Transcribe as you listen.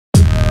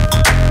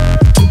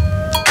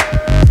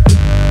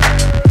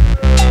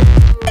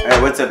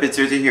up? It's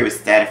Richard here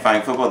with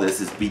Statifying Football. This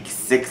is week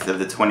 6 of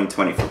the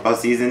 2020 football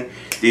season.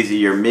 These are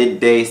your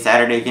midday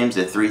Saturday games,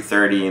 the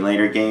 3:30 and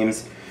later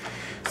games.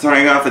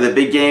 Starting off with a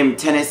big game,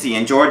 Tennessee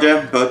and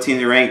Georgia. Both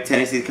teams are ranked.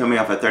 Tennessee's coming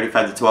off a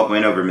 35-12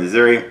 win over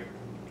Missouri.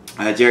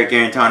 Jarrett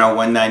Garantano,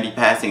 190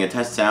 passing, a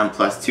touchdown,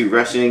 plus 2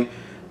 rushing.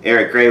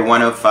 Eric Gray,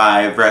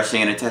 105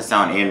 rushing and a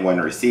touchdown and 1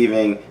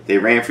 receiving. They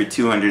ran for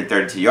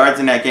 232 yards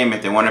in that game.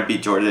 If they want to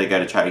beat Georgia, they got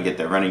to try to get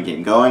their running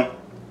game going.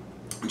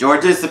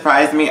 Georgia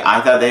surprised me. I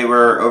thought they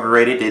were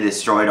overrated. They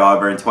destroyed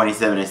Auburn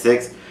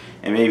 27-6,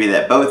 and maybe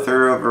that both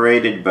are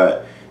overrated,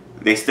 but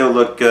they still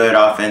look good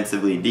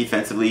offensively and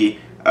defensively.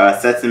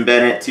 Stetson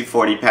Bennett,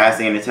 240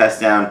 passing and a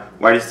touchdown.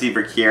 Wide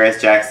receiver Kearis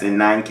Jackson,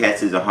 9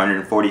 catches,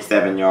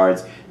 147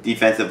 yards.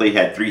 Defensively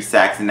had 3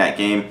 sacks in that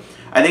game.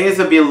 I think this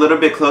will be a little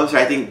bit closer.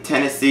 I think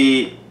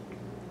Tennessee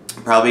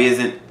probably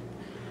isn't.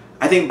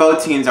 I think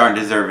both teams aren't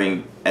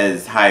deserving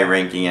as high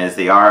ranking as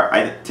they are.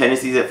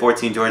 Tennessee's at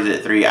 14, Georgia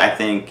at 3. I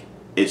think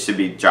it should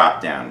be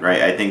dropped down,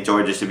 right? I think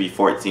Georgia should be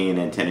 14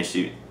 and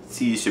Tennessee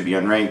should be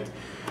unranked.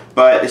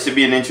 But it should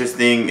be an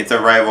interesting, it's a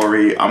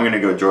rivalry. I'm going to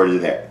go Georgia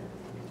there.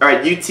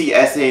 Alright,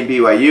 UTSA and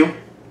BYU.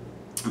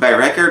 By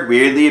record,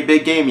 weirdly a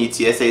big game.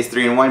 UTSA is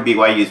 3-1,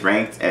 BYU is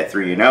ranked at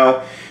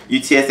 3-0.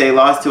 UTSA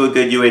lost to a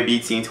good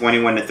UAB team,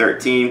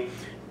 21-13.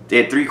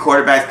 They had 3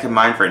 quarterbacks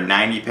combined for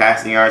 90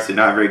 passing yards, so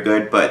not very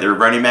good. But their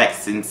running back,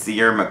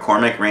 Sincere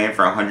McCormick, ran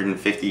for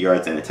 150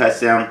 yards and a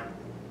touchdown.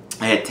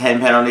 They had 10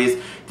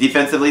 penalties.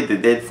 Defensively, they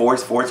did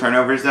force 4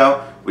 turnovers,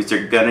 though, which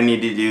they're going to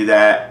need to do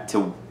that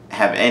to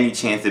have any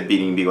chance of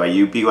beating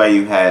BYU.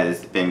 BYU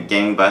has been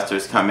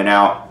gangbusters coming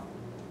out,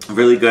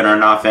 really good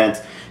on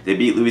offense. They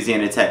beat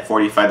Louisiana Tech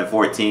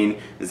 45-14.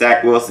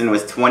 Zach Wilson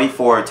was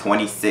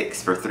 24-26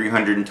 for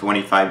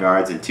 325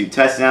 yards and 2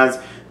 touchdowns.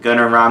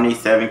 Gunnar Romney,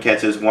 7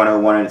 catches,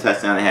 101 and a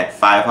touchdown. They had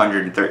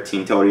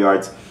 513 total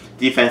yards.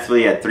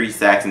 Defensively, had 3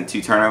 sacks and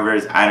 2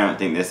 turnovers. I don't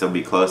think this will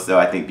be close, though.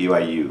 I think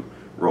BYU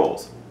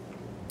rolls.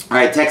 All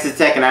right, Texas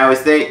Tech and Iowa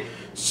State.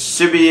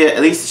 Should be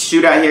at least a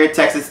shootout here.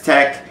 Texas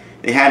Tech,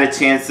 they had a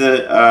chance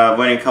of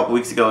winning a couple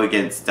weeks ago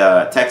against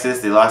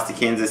Texas. They lost to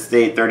Kansas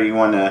State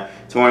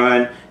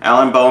 31-21.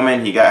 Alan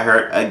Bowman, he got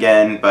hurt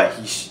again, but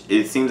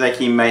it seems like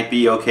he might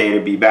be okay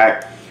to be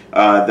back.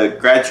 The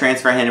grad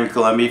transfer Henry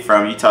Colombi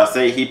from Utah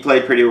State, he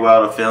played pretty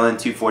well to fill in.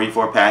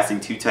 244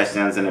 passing, 2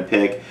 touchdowns and a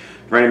pick.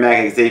 Running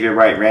back Xavier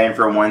Wright ran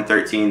for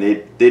 113.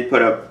 They did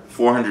put up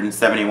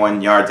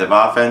 471 yards of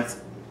offense.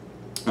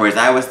 Whereas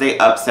Iowa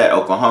State upset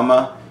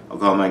Oklahoma.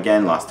 Oklahoma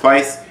again lost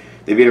twice.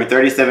 They beat them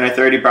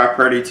 37-30. Brock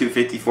Purdy,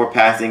 254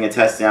 passing, a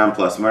touchdown,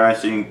 plus 1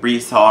 rushing.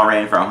 Breece Hall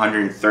ran for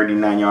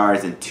 139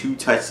 yards and 2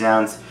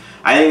 touchdowns.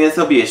 I think this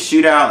will be a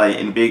shootout, like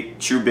in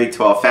true Big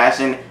 12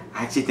 fashion.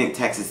 I actually think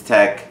Texas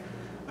Tech,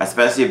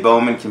 especially if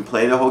Bowman can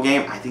play the whole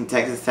game, I think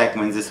Texas Tech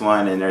wins this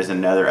one, and there's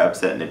another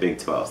upset in the Big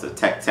 12. So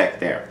Tech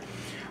there.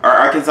 Our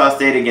Arkansas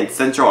State against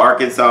Central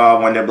Arkansas,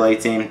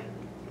 1AA team.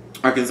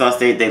 Arkansas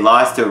State, they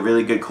lost to a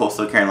really good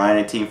Coastal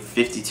Carolina team,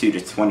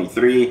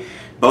 52-23.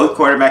 Both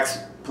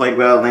quarterbacks played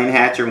well. Lane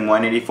Hatcher,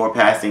 184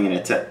 passing and a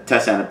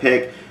touchdown, a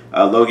pick.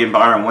 Logan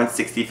Barham,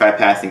 165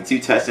 passing,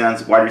 2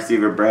 touchdowns. Wide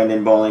receiver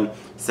Brandon Bowling,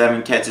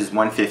 7 catches,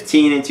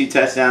 115 and 2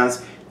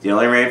 touchdowns. They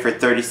only ran for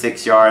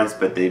 36 yards,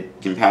 but they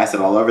can pass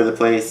it all over the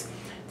place.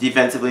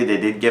 Defensively, they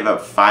did give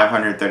up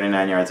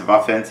 539 yards of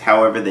offense.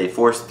 However, they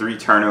forced 3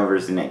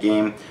 turnovers in that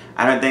game.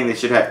 I don't think they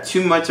should have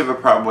too much of a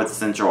problem with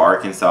Central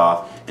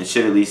Arkansas and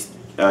should at least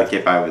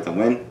get by with a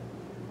win.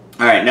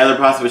 Alright, another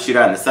possible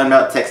shootout in the Sun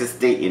Belt, Texas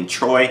State and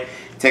Troy.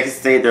 Texas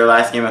State, their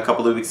last game a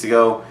couple of weeks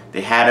ago,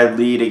 they had a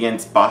lead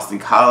against Boston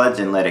College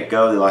and let it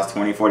go. They lost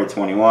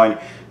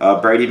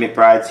 24-21. Brady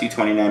McBride,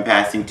 229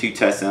 passing, 2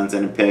 touchdowns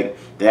and a pick.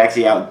 They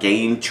actually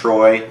outgained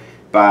Troy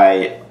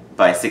by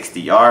 60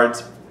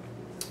 yards.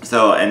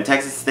 So, and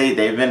Texas State,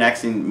 they've been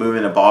actually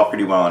moving the ball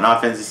pretty well on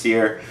offense this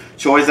year.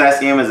 Troy's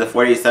last game was a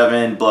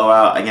 47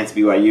 blowout against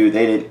BYU.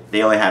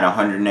 They only had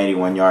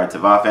 181 yards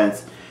of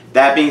offense.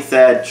 That being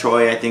said,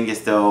 Troy, I think, is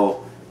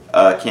still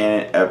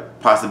a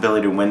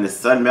possibility to win the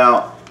Sun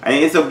Belt. I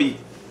think this will be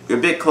a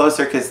bit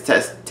closer because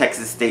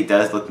Texas State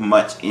does look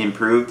much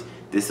improved.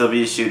 This will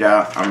be a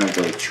shootout. I'm going to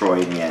go with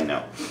Troy in the end,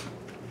 though.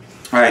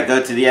 Alright,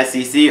 go to the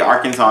SEC,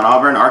 Arkansas and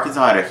Auburn.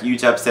 Arkansas had a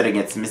huge upset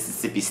against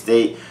Mississippi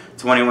State,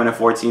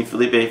 21-14.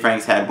 Felipe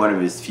Franks had one of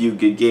his few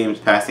good games,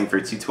 passing for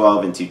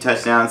 212 and 2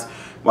 touchdowns.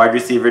 Wide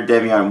receiver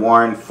Devion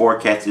Warren, 4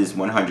 catches,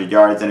 100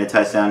 yards and a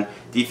touchdown.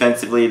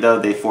 Defensively, though,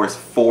 they forced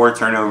 4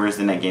 turnovers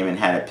in that game and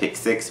had a pick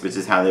 6, which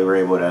is how they were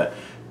able to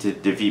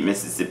defeat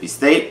Mississippi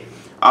State.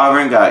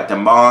 Auburn got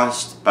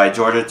demolished by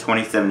Georgia,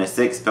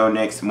 27-6. Bo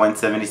Nix,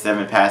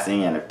 177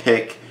 passing and a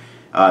pick.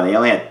 They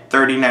only had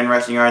 39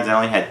 rushing yards and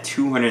only had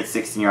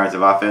 216 yards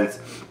of offense.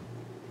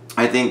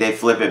 I think they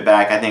flip it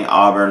back. I think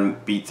Auburn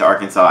beats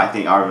Arkansas. I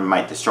think Auburn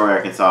might destroy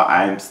Arkansas.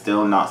 I am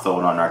still not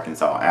sold on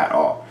Arkansas at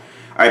all.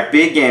 Alright,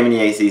 big game in the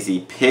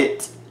ACC.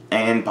 Pitt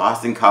and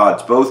Boston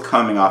College, both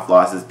coming off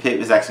losses. Pitt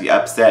was actually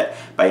upset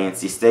by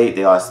NC State.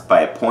 They lost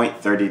by a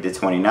point,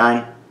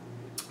 30-29.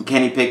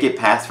 Kenny Pickett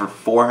passed for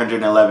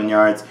 411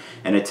 yards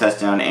and a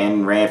touchdown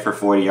and ran for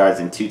 40 yards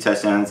and 2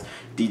 touchdowns.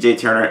 DJ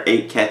Turner,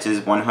 8 catches,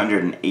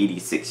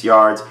 186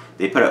 yards.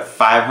 They put up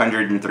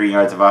 503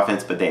 yards of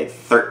offense, but they had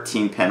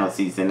 13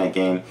 penalties in that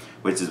game,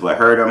 which is what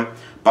hurt them.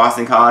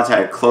 Boston College had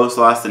a close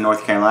loss to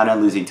North Carolina,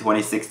 losing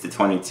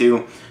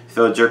 26-22.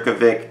 Phil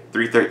Jurkovic,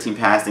 313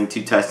 passing,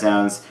 2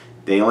 touchdowns.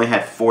 They only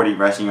had 40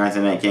 rushing yards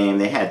in that game.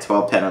 They had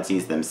 12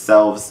 penalties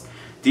themselves.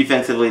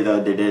 Defensively,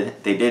 though, they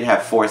did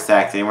have 4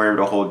 sacks. They were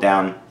able to hold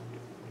down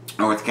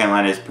North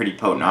Carolina's pretty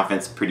potent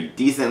offense pretty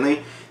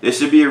decently. This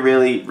should be a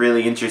really,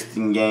 really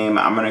interesting game.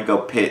 I'm gonna go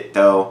Pitt,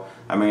 though.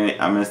 I'm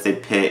gonna say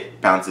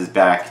Pitt bounces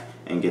back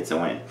and gets a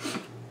win.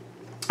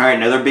 All right,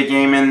 another big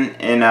game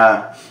in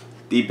the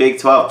Big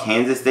 12,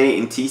 Kansas State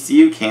and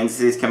TCU. Kansas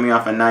State is coming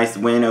off a nice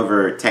win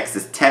over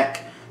Texas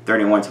Tech,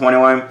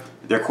 31-21.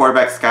 Their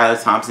quarterback,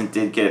 Skylar Thompson,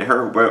 did get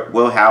hurt.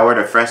 Will Howard,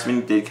 a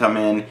freshman, did come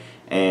in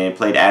and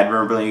played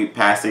admirably,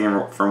 passing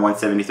for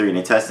 173 and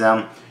a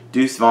touchdown.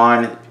 Deuce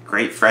Vaughn,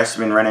 great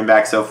freshman running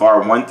back so far,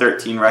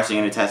 113 rushing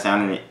and a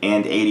touchdown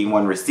and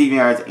 81 receiving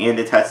yards and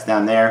a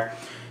touchdown there.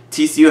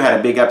 TCU had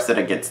a big upset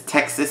against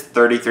Texas,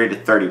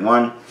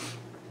 33-31.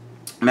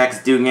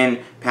 Max Duggan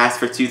passed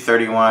for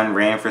 231,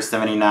 ran for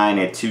 79,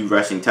 and 2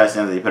 rushing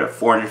touchdowns. They put up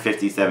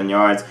 457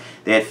 yards.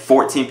 They had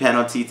 14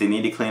 penalties. They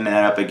need to clean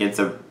that up against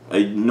a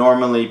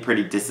normally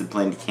pretty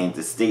disciplined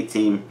Kansas State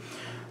team.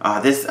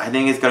 This, I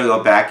think, is going to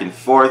go back and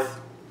forth.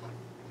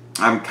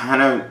 I'm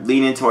kind of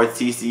leaning towards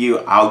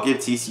TCU. I'll give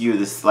TCU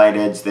the slight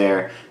edge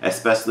there,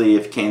 especially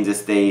if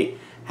Kansas State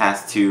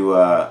has to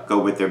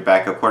go with their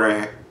backup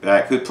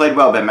quarterback, who played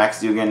well, but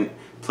Max Duggan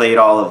played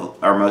all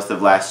of or most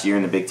of last year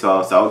in the Big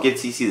 12. So I'll give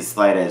TCU the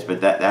slight edge,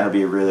 but that'll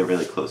be a really,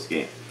 really close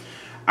game.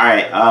 All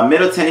right,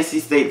 Middle Tennessee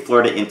State,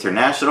 Florida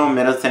International.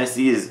 Middle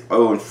Tennessee is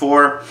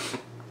 0-4.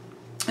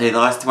 They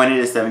lost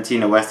 20-17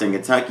 to Western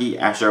Kentucky.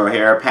 Asher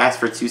O'Hara passed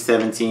for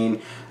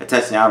 217, a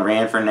touchdown,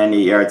 ran for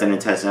 98 yards and a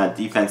touchdown.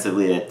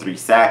 Defensively, they had 3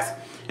 sacks.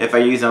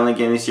 FIU's only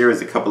game this year was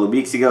a couple of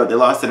weeks ago. They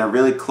lost in a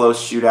really close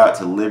shootout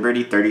to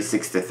Liberty,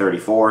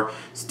 36-34.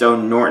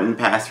 Stone Norton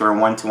passed for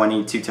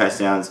 120, 2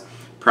 touchdowns.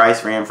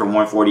 Price ran for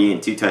 148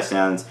 and 2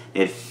 touchdowns.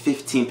 They had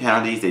 15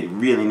 penalties. They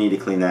really need to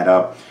clean that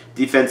up.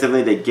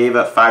 Defensively, they gave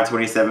up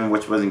 527,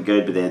 which wasn't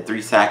good, but they had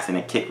 3 sacks and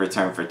a kick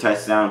return for a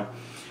touchdown.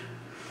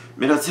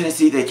 Middle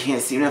Tennessee, they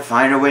can't seem to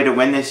find a way to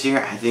win this year.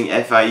 I think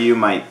FIU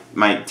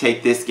might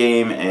take this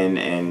game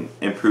and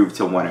improve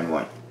to 1-1.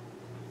 All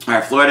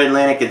right, Florida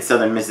Atlantic and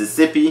Southern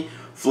Mississippi.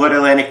 Florida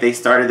Atlantic, they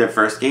started their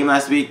first game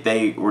last week.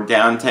 They were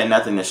down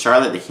 10-0 to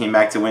Charlotte. They came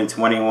back to win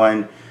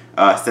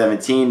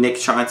 21-17. Nick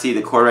Chauncey,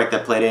 the quarterback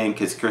that played in,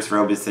 because Chris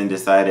Robinson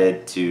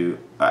decided to,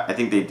 I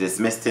think they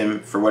dismissed him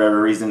for whatever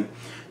reason.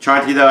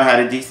 Chauncey, though, had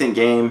a decent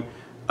game,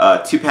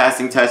 2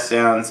 passing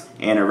touchdowns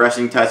and a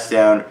rushing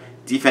touchdown.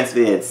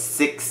 Defensively, they had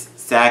 6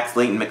 sacks.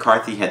 Leighton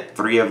McCarthy had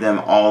 3 of them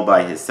all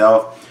by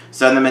himself.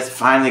 Southern Miss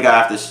finally got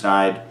off the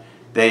schneid.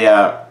 They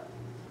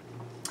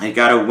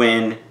got a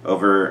win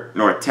over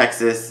North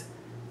Texas,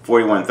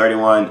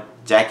 41-31.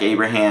 Jack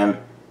Abraham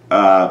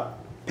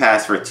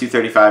passed for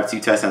 235, 2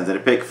 touchdowns and a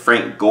pick.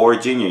 Frank Gore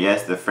Jr.,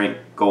 yes, the Frank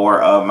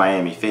Gore of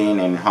Miami fame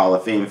and Hall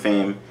of Fame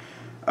fame,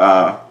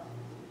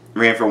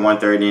 ran for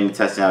 130 and a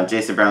touchdown.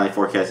 Jason Brownlee,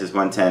 4 catches,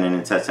 110 and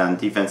a touchdown.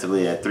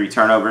 Defensively, had 3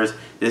 turnovers.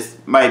 This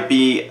might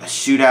be a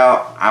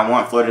shootout. I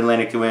want Florida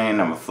Atlantic to win.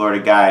 I'm a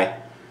Florida guy,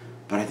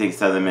 but I think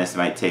Southern Miss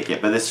might take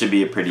it. But this should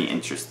be a pretty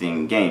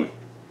interesting game.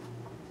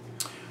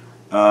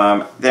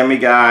 Then we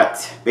got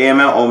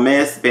Bama, Ole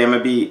Miss.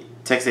 Bama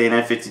beat Texas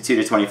A&M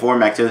 52-24.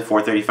 Mac Jones,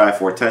 435,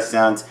 4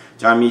 touchdowns.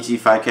 John Mechie,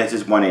 5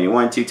 catches,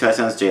 181, 2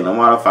 touchdowns. Jalen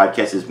Waddle, 5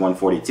 catches,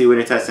 142 and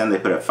a touchdown. They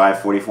put up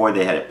 544.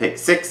 They had a pick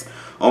 6.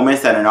 Ole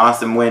Miss had an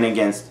awesome win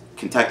against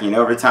Kentucky in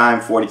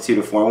overtime,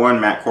 42-41.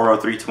 Matt Corral,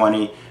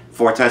 320,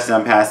 4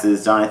 touchdown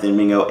passes. Jonathan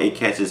Mingo, 8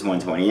 catches,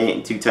 128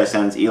 and 2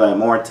 touchdowns. Eli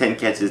Moore, 10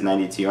 catches,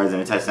 92 yards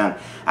and a touchdown.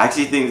 I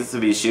actually think this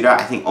will be a shootout.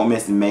 I think Ole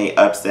Miss may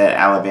upset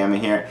Alabama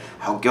here.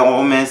 I'll go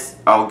Ole Miss.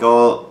 I'll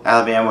go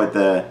Alabama with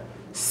the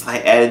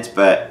slight edge,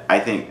 but I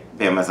think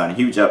Bama's on a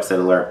huge upset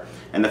alert.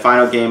 And the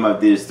final game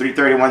of this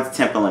 331's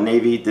Temple and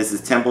Navy. This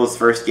is Temple's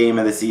first game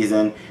of the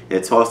season. They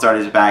had 12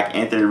 starters back.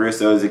 Anthony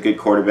Russo is a good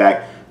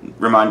quarterback.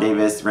 Ramon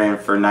Davis ran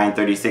for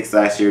 936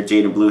 last year.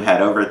 Jaden Blue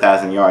had over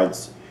 1,000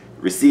 yards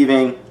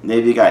receiving.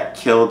 Navy got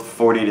killed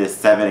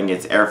 40-7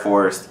 against Air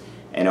Force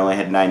and only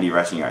had 90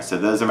 rushing yards. So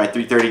those are my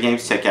 330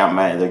 games. Check out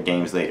my other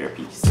games later.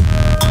 Peace.